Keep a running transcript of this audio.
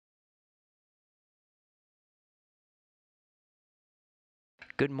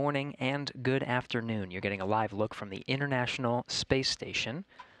Good morning and good afternoon. You're getting a live look from the International Space Station.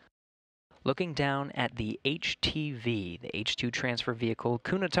 Looking down at the HTV, the H2 transfer vehicle,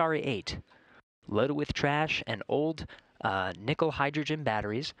 Kunitari-8, loaded with trash and old nickel hydrogen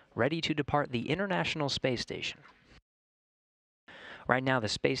batteries, ready to depart the International Space Station. Right now, the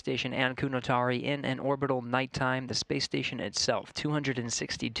space station and Kunitari in an orbital nighttime. The space station itself,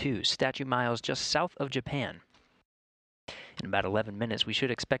 262 statute miles just south of Japan. In about 11 minutes, we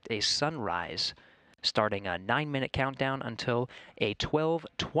should expect a sunrise, starting a 9-minute countdown until a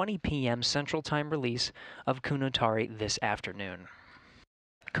 12:20 p.m. Central Time release of Kunitari this afternoon.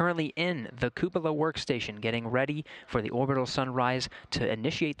 Currently in the cupola workstation, getting ready for the orbital sunrise to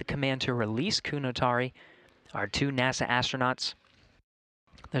initiate the command to release Kunitari, are two NASA astronauts.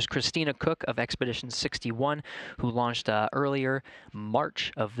 There's Christina Koch of Expedition 61, who launched earlier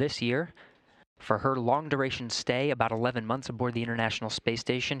March of this year. For her long-duration stay, about 11 months aboard the International Space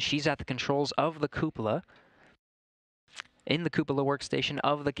Station, she's at the controls of the cupola, in the cupola workstation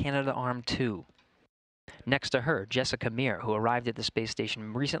of the Canadarm2. Next to her, Jessica Meir, who arrived at the space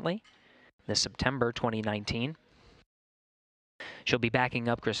station recently, this September 2019. She'll be backing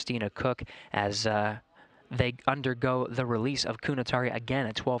up Christina Koch as they undergo the release of Kunitari again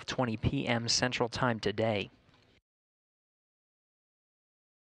at 12:20 p.m. Central Time today.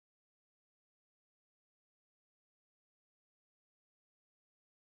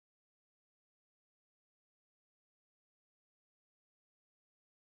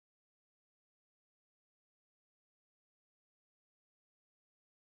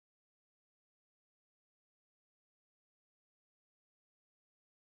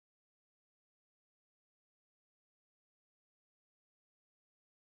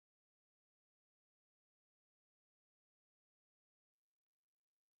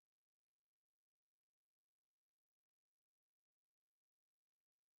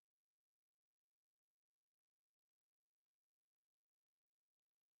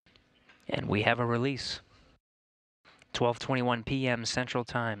 And we have a release. 12:21 p.m. Central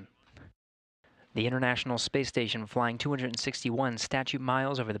Time. The International Space Station flying 261 statute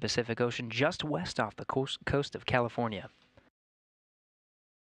miles over the Pacific Ocean just west off the coast of California.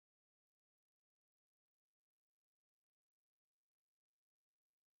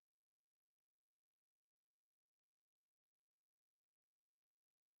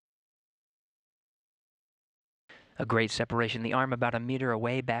 A great separation. The arm about a meter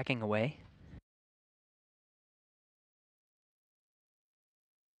away, backing away.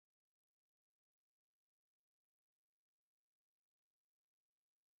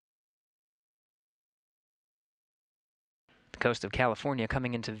 The coast of California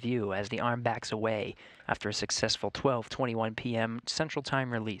coming into view as the arm backs away after a successful 12:21 p.m. Central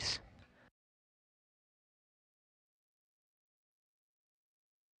Time release.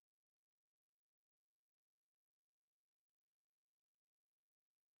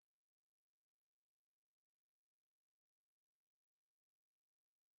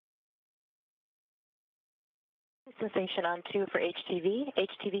 Station on 2 for HTV.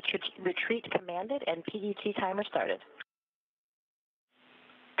 HTV retreat commanded and PDT timer started.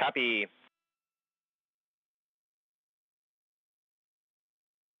 Copy.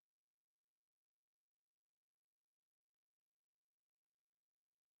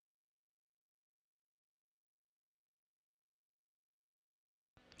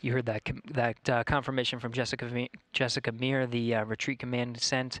 You heard that confirmation from Jessica Meir. The retreat command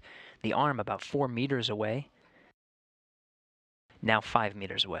sent the arm about 4 meters away. Now 5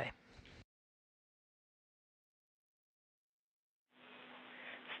 meters away.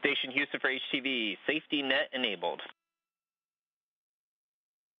 Station Houston for HTV. Safety net enabled.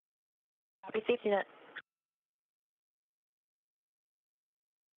 Copy, safety net.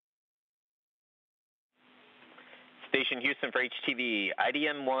 Station Houston for HTV.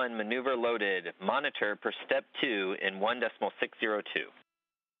 IDM-1 maneuver loaded. Monitor per step 2 in 1.602.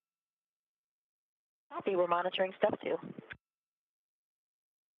 Copy, we're monitoring step 2.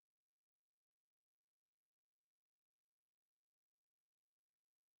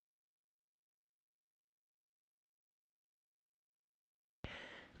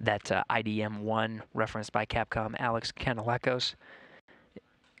 That IDM-1 referenced by Capcom Alex Kanalakos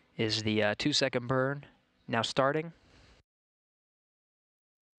is the 2-second burn now starting.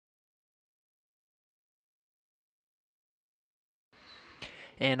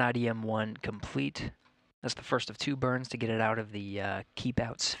 And IDM-1 complete. That's the first of 2 burns to get it out of the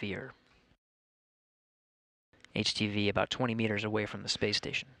keep-out sphere. HTV about 20 meters away from the space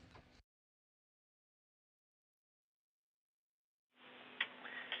station.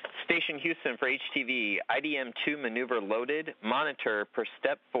 Station Houston for HTV, IDM-2 maneuver loaded, monitor per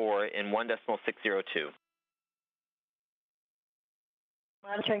step 4 in 1.602.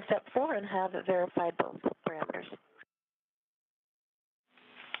 Monitoring step 4 and have verified both parameters.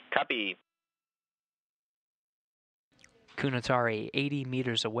 Copy. Kunatari 80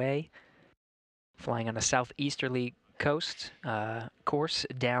 meters away, flying on a southeasterly course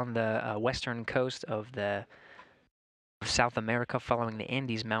down the western coast of the South America following the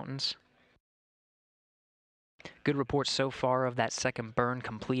Andes Mountains. Good reports so far of that second burn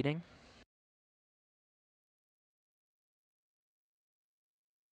completing.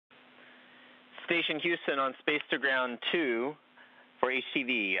 Station Houston on Space to Ground 2 for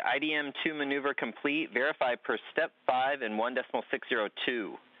HTV. IDM-2 maneuver complete. Verify per step 5 in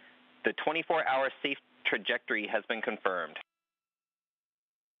 1.602. The 24-hour safe trajectory has been confirmed.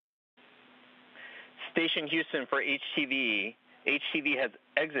 Station Houston for HTV. HTV has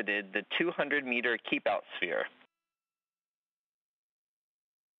exited the 200-meter keep-out sphere.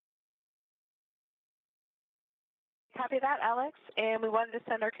 Copy that, Alex. And we wanted to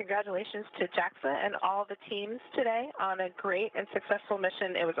send our congratulations to JAXA and all the teams today on a great and successful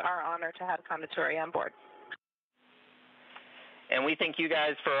mission. It was our honor to have Kondatori on board. And we thank you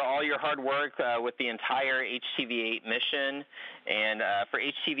guys for all your hard work with the entire HTV-8 mission. And for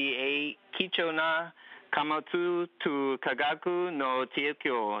HTV-8, Kicho na Kamotsu tu Kagaku no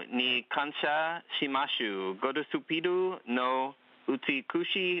Teikyo ni kansha shimashu. Godosupidu no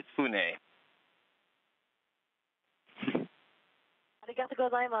Uchikushi fune. Arigatou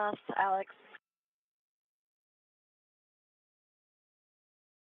gozaimasu, Alex.